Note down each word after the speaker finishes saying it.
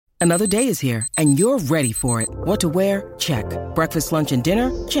Another day is here, and you're ready for it. What to wear? Check. Breakfast, lunch, and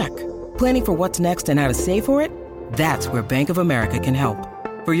dinner? Check. Planning for what's next and how to save for it? That's where Bank of America can help.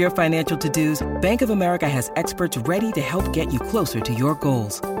 For your financial to-dos, Bank of America has experts ready to help get you closer to your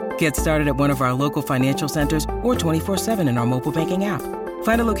goals. Get started at one of our local financial centers or 24/7 in our mobile banking app.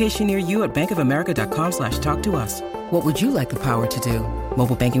 Find a location near you at bankofamerica.com/talktous. What would you like the power to do?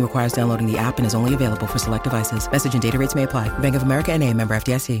 Mobile banking requires downloading the app and is only available for select devices. Message and data rates may apply. Bank of America NA, member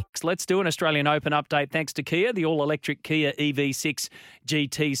FDIC. Let's do an Australian Open update thanks to Kia, the all-electric Kia EV6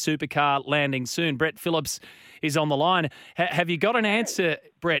 GT supercar landing soon. Brett Phillips is on the line. Have you got an answer,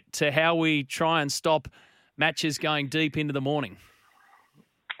 Brett, to how we try and stop matches going deep into the morning?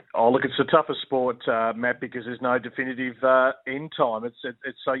 Oh, look, it's the toughest sport, Matt, because there's no definitive end time. It's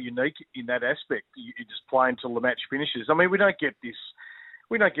so unique in that aspect. You just play until the match finishes. I mean, we don't get this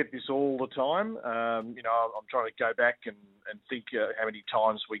all the time. I'm trying to go back and think how many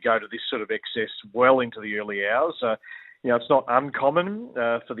times we go to this sort of excess well into the early hours. It's not uncommon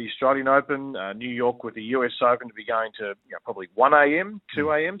for the Australian Open, New York with the US Open to be going to probably 1 a.m.,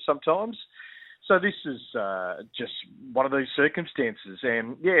 2 a.m. sometimes. So this is just one of those circumstances.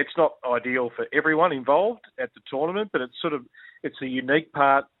 And, it's not ideal for everyone involved at the tournament, but it's a unique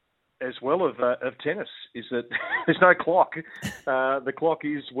part as well of tennis, is that there's no clock. The clock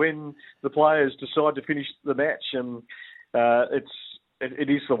is when the players decide to finish the match, and it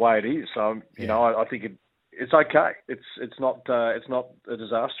is the way it is. So, I think it's okay. It's not a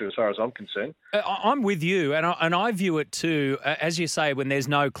disaster as far as I'm concerned. I'm with you, and I view it too, as you say, when there's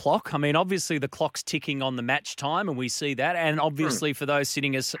no clock. I mean, obviously the clock's ticking on the match time, and we see that. And obviously for those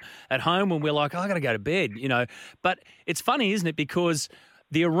sitting us at home, when we're like, I got to go to bed, But it's funny, isn't it? Because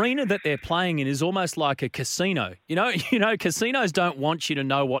the arena that they're playing in is almost like a casino. Casinos don't want you to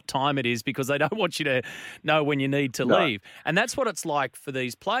know what time it is because they don't want you to know when you need to leave. And that's what it's like for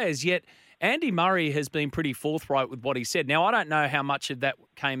these players. Yet Andy Murray has been pretty forthright with what he said. Now, I don't know how much of that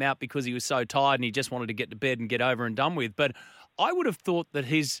came out because he was so tired and he just wanted to get to bed and get over and done with. But I would have thought that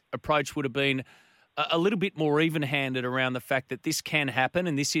his approach would have been a little bit more even-handed around the fact that this can happen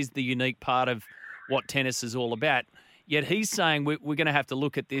and this is the unique part of what tennis is all about. Yet he's saying we're going to have to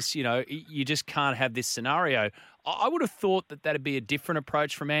look at this, you just can't have this scenario. I would have thought that that'd be a different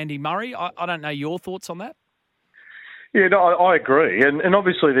approach from Andy Murray. I don't know your thoughts on that. Yeah, no, I agree. And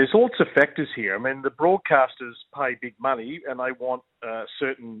obviously there's lots of factors here. I mean, the broadcasters pay big money and they want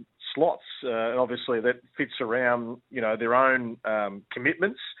certain slots. And obviously that fits around, their own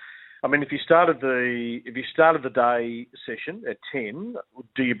commitments. I mean, if you started the day session at 10,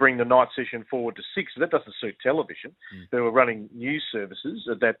 do you bring the night session forward to 6? That doesn't suit television. They were running news services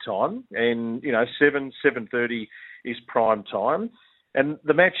at that time. And, 7:30 is prime time. And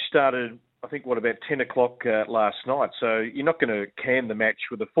the match started, I think, about 10 o'clock last night. So you're not going to can the match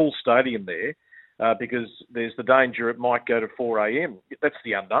with a full stadium there because there's the danger it might go to 4 a.m. That's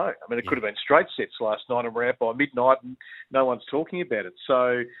the unknown. I mean, it could have been straight sets last night and we're out by midnight and no one's talking about it.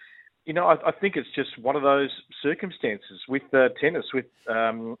 So, I think it's just one of those circumstances with tennis, with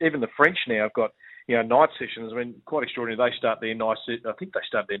even the French now have got, night sessions. I mean, quite extraordinary. They start their night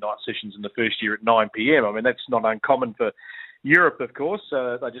sessions in the first year at 9 p.m. I mean, that's not uncommon for Europe, of course.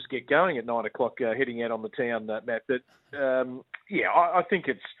 They just get going at 9 o'clock, heading out on the town, Matt. But I think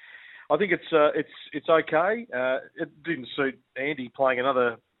it's okay. It didn't suit Andy playing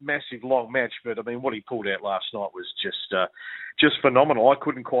another massive long match, but I mean, what he pulled out last night was just phenomenal. I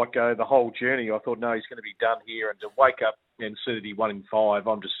couldn't quite go the whole journey. I thought, no, he's going to be done here, and to wake up and see that he won in 5,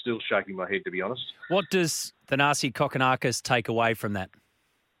 I'm just still shaking my head, to be honest. What does Thanasi Kokkinakis take away from that?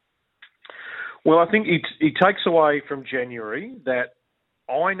 Well, I think he takes away from January that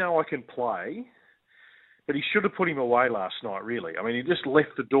I know I can play, but he should have put him away last night, really. I mean, he just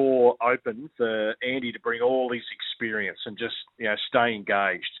left the door open for Andy to bring all his experience and just, stay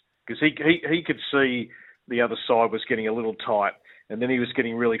engaged. Because he could see the other side was getting a little tight, and then he was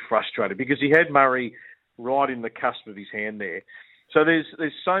getting really frustrated because he had Murray right in the cusp of his hand there. So there's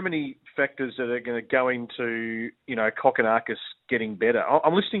so many factors that are going to go into, Kokkinakis getting better.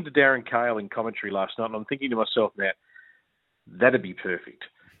 I'm listening to Darren Cahill in commentary last night, and I'm thinking to myself, Matt, that'd be perfect.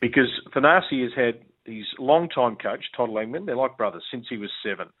 Because Thanasi has had his long-time coach, Todd Langman, they're like brothers, since he was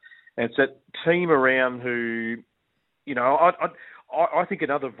 7. And it's that team around who, I think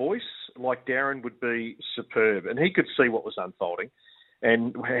another voice like Darren would be superb. And he could see what was unfolding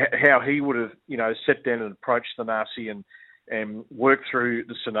and how he would have, sat down and approached Thanasi and worked through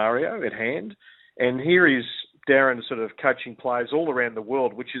the scenario at hand. And here is Darren sort of coaching players all around the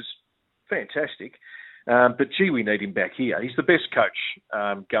world, which is fantastic. But gee, we need him back here. He's the best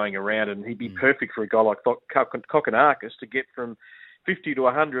coach going around, and he'd be perfect for a guy like Kokkinakis to get from, 50 to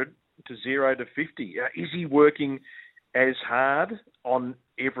 100 to 0 to 50. Is he working as hard on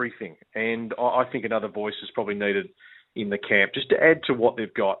everything? And I think another voice is probably needed in the camp just to add to what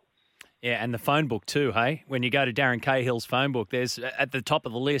they've got. Yeah, and the phone book too, hey? When you go to Darren Cahill's phone book, there's at the top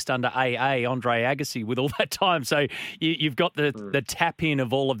of the list under AA, Andre Agassi with all that time. So you've got the tap-in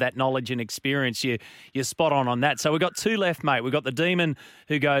of all of that knowledge and experience. You're spot on that. So we've got two left, mate. We've got the Demon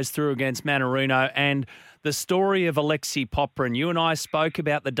who goes through against Mannarino and the story of Alexi Poprin. You and I spoke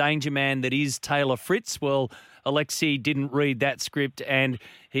about the danger man that is Taylor Fritz. Well, Alexi didn't read that script and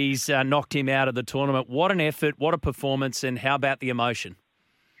he's knocked him out of the tournament. What an effort, what a performance, and how about the emotion?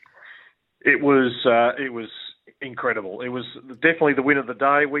 It was incredible. It was definitely the win of the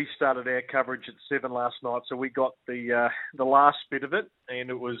day. We started our coverage at 7 last night, so we got the last bit of it, and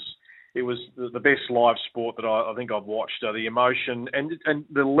it was the best live sport that I think I've watched. The emotion and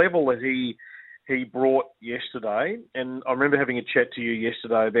the level that he brought yesterday. And I remember having a chat to you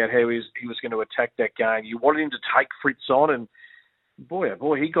yesterday about how he was going to attack that game. You wanted him to take Fritz on, and boy,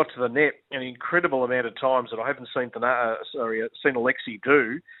 he got to the net an incredible amount of times that I haven't seen Alexi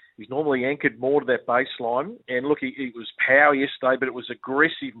do. He's normally anchored more to that baseline. And look, it was power yesterday, but it was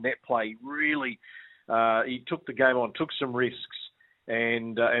aggressive net play. Really, he took the game on, took some risks,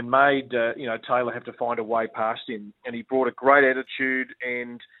 and made Taylor have to find a way past him. And he brought a great attitude.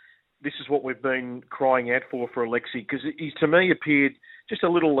 And this is what we've been crying out for Alexi, because he to me appeared just a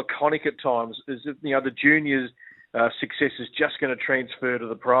little laconic at times. As if, the juniors' success is just going to transfer to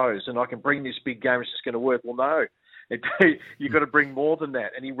the pros, and I can bring this big game. It's just going to work. Well, no. You've got to bring more than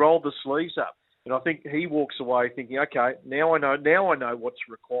that. And he rolled the sleeves up. And I think he walks away thinking, okay, now I know what's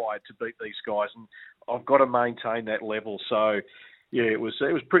required to beat these guys, and I've got to maintain that level. So, yeah, it was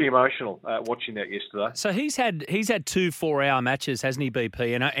pretty emotional watching that yesterday. So he's had 2 4-hour matches, hasn't he,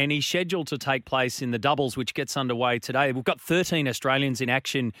 BP? And he's scheduled to take place in the doubles, which gets underway today. We've got 13 Australians in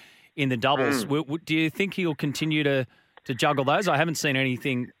action in the doubles. Do you think he'll continue to juggle those? I haven't seen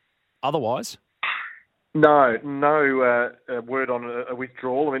anything otherwise. No word on a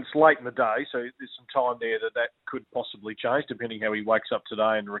withdrawal. I mean, it's late in the day, so there's some time there that could possibly change, depending how he wakes up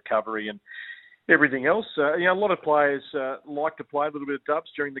today and recovery and everything else. A lot of players like to play a little bit of dubs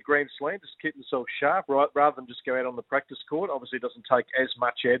during the Grand Slam, just keep themselves sharp, right, rather than just go out on the practice court. Obviously, it doesn't take as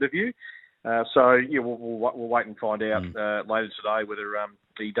much out of you. We'll wait and find out later today whether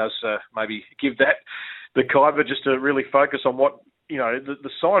he does maybe give that the Khyber just to really focus on what, the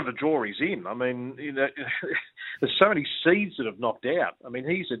side of the draw he's in. I mean, there's so many seeds that have knocked out. I mean,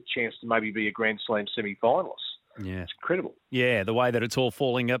 he's a chance to maybe be a Grand Slam semi-finalist. Yeah, it's incredible. Yeah, the way that it's all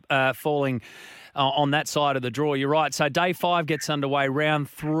falling on that side of the draw. You're right. So day 5 gets underway. Round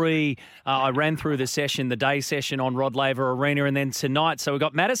 3, I ran through the day session on Rod Laver Arena, and then tonight. So we've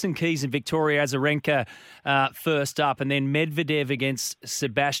got Madison Keys and Victoria Azarenka first up, and then Medvedev against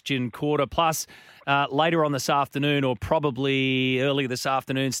Sebastian Korda. Plus, later on this afternoon, or probably early this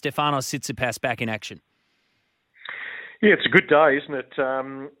afternoon, Stefanos Tsitsipas back in action. Yeah, it's a good day, isn't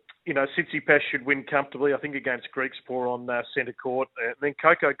it? Tsitsipas should win comfortably, I think, against Griekspoor on centre court. And then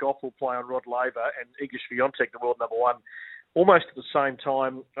Coco Gauff will play on Rod Laver and Iga Swiatek, the world number 1, almost at the same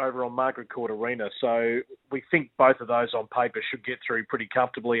time over on Margaret Court Arena. So we think both of those on paper should get through pretty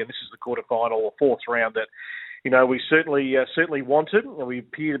comfortably. And this is the quarterfinal or 4th round that, we certainly wanted, and we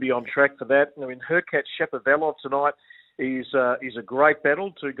appear to be on track for that. I mean, Hurkacz Shapovalov tonight is a great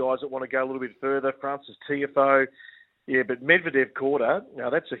battle. 2 guys that want to go a little bit further. Francis Tiafoe. Yeah, but Medvedev Korda, now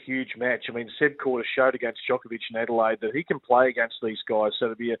that's a huge match. I mean, Seb Korda showed against Djokovic in Adelaide that he can play against these guys. So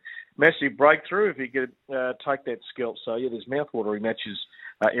it'd be a massive breakthrough if he could take that scalp. So, yeah, there's mouthwatering matches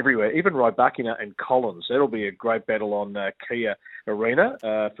everywhere. Even Rybakina and Collins. That'll be a great battle on Kia Arena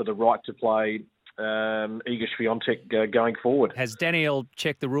for the right to play Iga Swiatek going forward. Has Danielle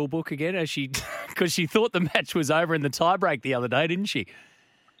checked the rule book again? Because she thought the match was over in the tiebreak the other day, didn't she?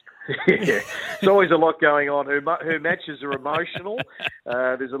 Yeah, there's always a lot going on. Her matches are emotional.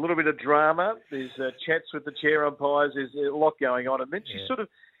 There's a little bit of drama. There's chats with the chair umpires. There's a lot going on. And then she sort of,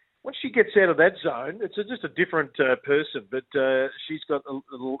 once she gets out of that zone, it's just a different person. But she's got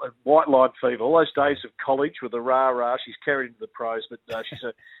a white line fever. All those days of college with the rah-rah, she's carried into the pros. But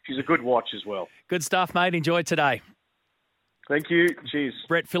she's a good watch as well. Good stuff, mate. Enjoy today. Thank you. Cheers.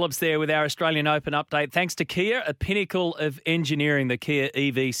 Brett Phillips there with our Australian Open update. Thanks to Kia, a pinnacle of engineering. The Kia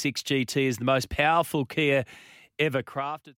EV6 GT is the most powerful Kia ever crafted.